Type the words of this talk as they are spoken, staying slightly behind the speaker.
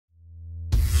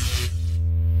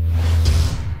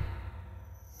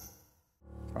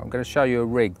going to show you a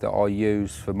rig that I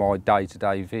use for my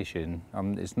day-to-day fishing.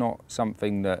 It's not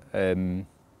something that,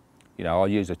 you know, I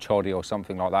use a choddy or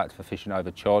something like that for fishing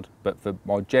over chod, but for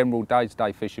my general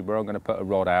day-to-day fishing where I'm going to put a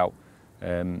rod out,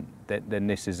 then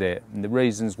this is it. And the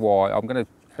reasons why,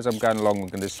 as I'm going along, I'm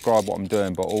going to describe what I'm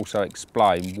doing, but also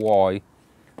explain why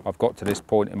I've got to this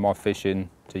point in my fishing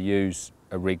to use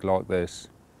a rig like this.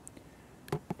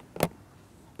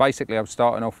 Basically, I'm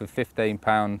starting off with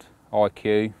 15-pound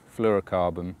IQ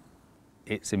fluorocarbon.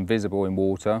 It's invisible in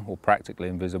water, or practically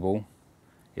invisible.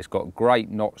 It's got great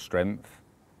knot strength.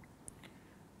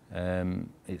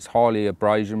 It's highly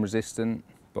abrasion resistant,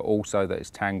 but also that it's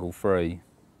tangle free.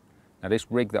 Now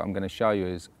this rig that I'm going to show you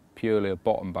is purely a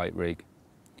bottom bait rig.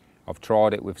 I've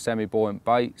tried it with semi-buoyant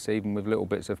baits, even with little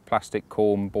bits of plastic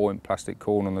corn, buoyant plastic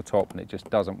corn on the top, and it just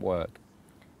doesn't work.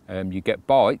 You get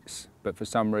bites, but for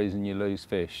some reason you lose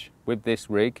fish. With this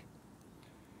rig,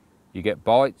 you get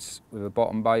bites with a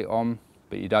bottom bait on,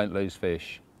 but you don't lose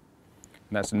fish.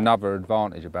 And that's another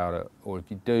advantage about it. Or if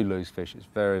you do lose fish, it's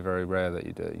very, very rare that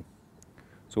you do.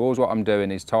 So all what I'm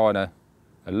doing is tying a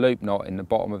loop knot in the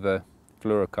bottom of the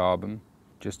fluorocarbon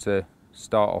just to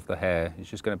start off the hair. It's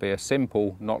just going to be a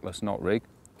simple knotless knot rig.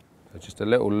 So just a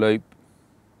little loop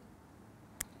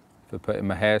for putting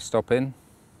my hair stop in.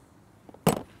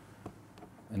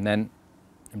 And then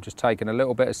I'm just taking a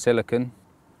little bit of silicone,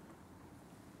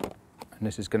 and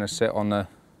this is going to sit on the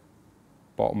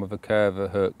bottom of a curve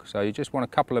hook. So you just want a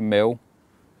couple of mil,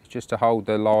 just to hold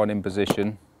the line in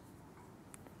position.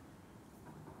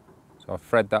 So I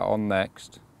thread that on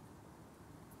next,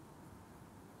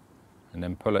 and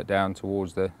then pull it down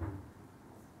towards your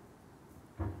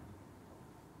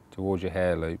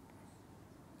hair loop.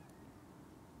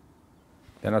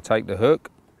 Then I take the hook.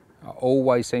 I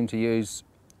always seem to use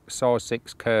size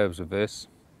 6 curves with this.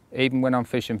 Even when I'm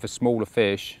fishing for smaller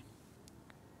fish,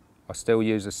 I still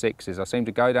use the 6s. I seem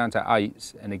to go down to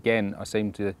 8s, and again I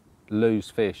seem to lose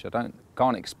fish.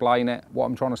 Can't explain it. What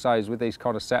I'm trying to say is with these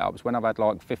kind of setups, when I've had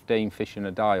like 15 fish in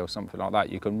a day or something like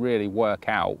that, you can really work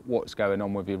out what's going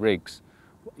on with your rigs,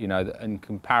 you know, and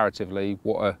comparatively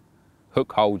what a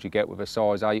hook hold you get with a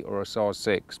size 8 or a size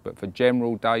 6. But for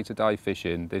general day-to-day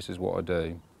fishing, this is what I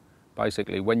do.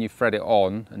 Basically, when you thread it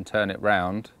on and turn it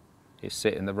round, it's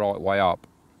sitting the right way up.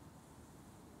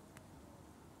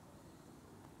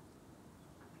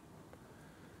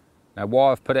 Now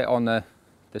why I've put it on the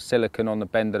silicone on the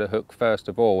bend of the hook first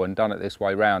of all and done it this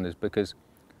way round is because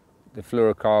the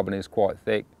fluorocarbon is quite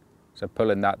thick, so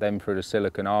pulling that then through the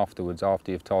silicone afterwards,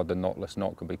 after you've tied the knotless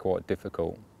knot, can be quite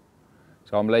difficult.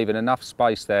 So I'm leaving enough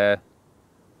space there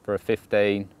for a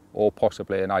 15 or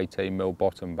possibly an 18mm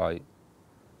bottom bait.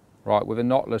 Right, with a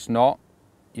knotless knot,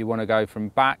 you want to go from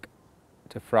back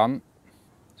to front,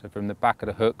 so from the back of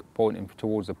the hook pointing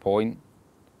towards the point.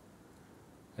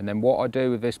 And then what I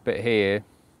do with this bit here,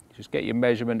 just get your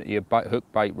measurement of your hook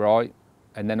bait right,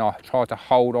 and then I try to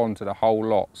hold on to the whole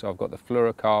lot. So I've got the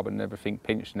fluorocarbon and everything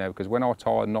pinched in there, because when I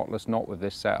tie a knotless knot with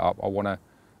this setup, I want to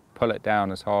pull it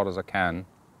down as hard as I can.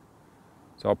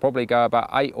 So I'll probably go about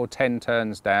 8 or 10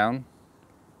 turns down.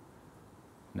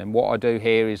 And then what I do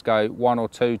here is go 1 or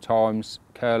 2 times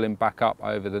curling back up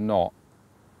over the knot.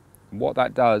 And what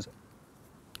that does,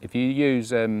 if you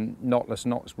use knotless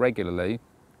knots regularly,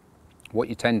 what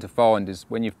you tend to find is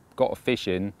when you've got a fish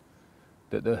in,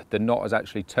 that the knot has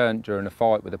actually turned during a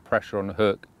fight with the pressure on the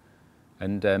hook.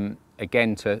 And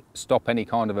again, to stop any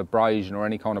kind of abrasion or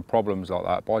any kind of problems like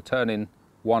that, by turning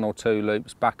 1 or 2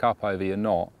 loops back up over your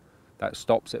knot, that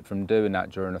stops it from doing that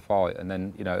during a fight. And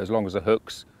then, you know, as long as the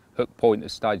hook point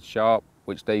has stayed sharp,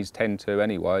 which these tend to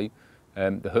anyway,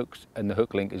 the hooks and the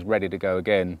hook link is ready to go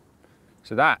again.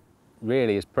 So that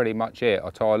really is pretty much it. I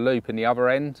tie a loop in the other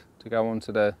end to go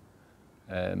onto the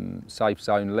safe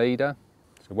zone leader.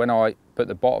 So when I put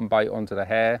the bottom bait onto the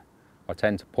hair, I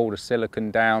tend to pull the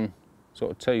silicone down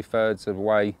sort of 2/3 of the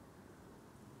way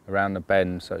around the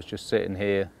bend, so it's just sitting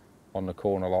here on the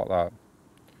corner like that.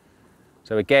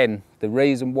 So again, the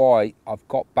reason why I've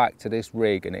got back to this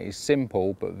rig, and it is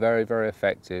simple but very, very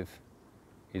effective,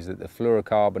 is that the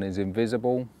fluorocarbon is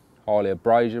invisible, highly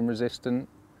abrasion resistant.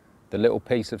 The little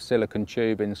piece of silicone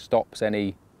tubing stops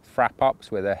any frap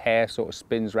ups where the hair sort of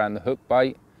spins around the hook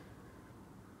bait,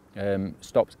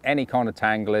 stops any kind of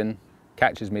tangling,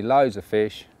 catches me loads of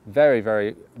fish, very,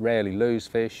 very rarely lose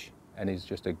fish, and is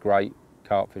just a great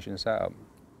carp fishing setup.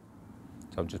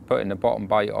 So I'm just putting the bottom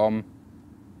bait on.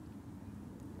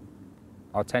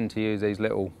 I tend to use these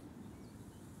little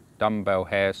dumbbell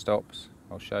hair stops.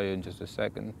 I'll show you in just a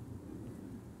second.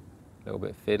 A little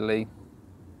bit fiddly.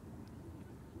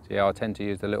 So yeah, I tend to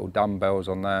use the little dumbbells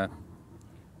on there.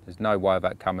 There's no way of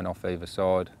that coming off either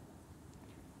side.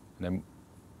 And then,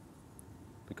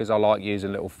 because I like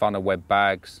using little funnel web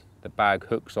bags, the bag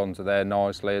hooks onto there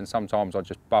nicely, and sometimes I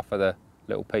just buffer the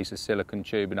little piece of silicone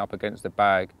tubing up against the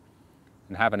bag,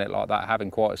 and having it like that,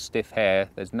 having quite a stiff hair,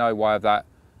 there's no way of that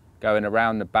going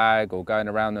around the bag or going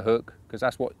around the hook, because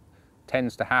that's what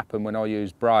tends to happen when I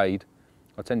use braid.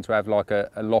 I tend to have like a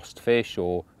lost fish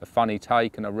or a funny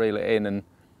take, and I reel it in, and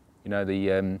you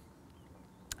know,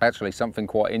 actually something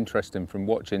quite interesting from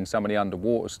watching some of the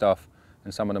underwater stuff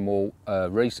and some of the more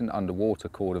recent underwater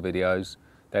Korda videos,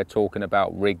 they're talking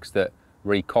about rigs that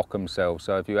recock themselves.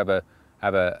 So if you ever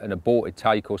have an aborted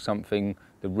take or something,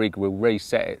 the rig will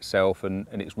reset itself and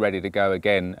it's ready to go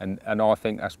again. And I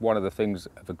think that's one of the things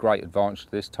of a great advantage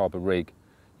to this type of rig.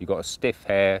 You've got a stiff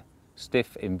hair,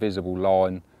 stiff invisible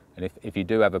line, and if you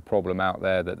do have a problem out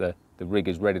there that the rig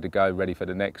is ready to go, ready for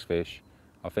the next fish,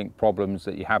 I think problems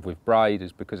that you have with braid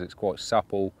is because it's quite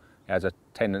supple, it has a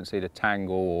tendency to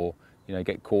tangle or, you know,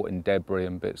 get caught in debris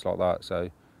and bits like that. So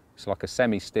it's like a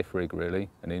semi-stiff rig really,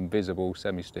 an invisible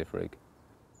semi-stiff rig.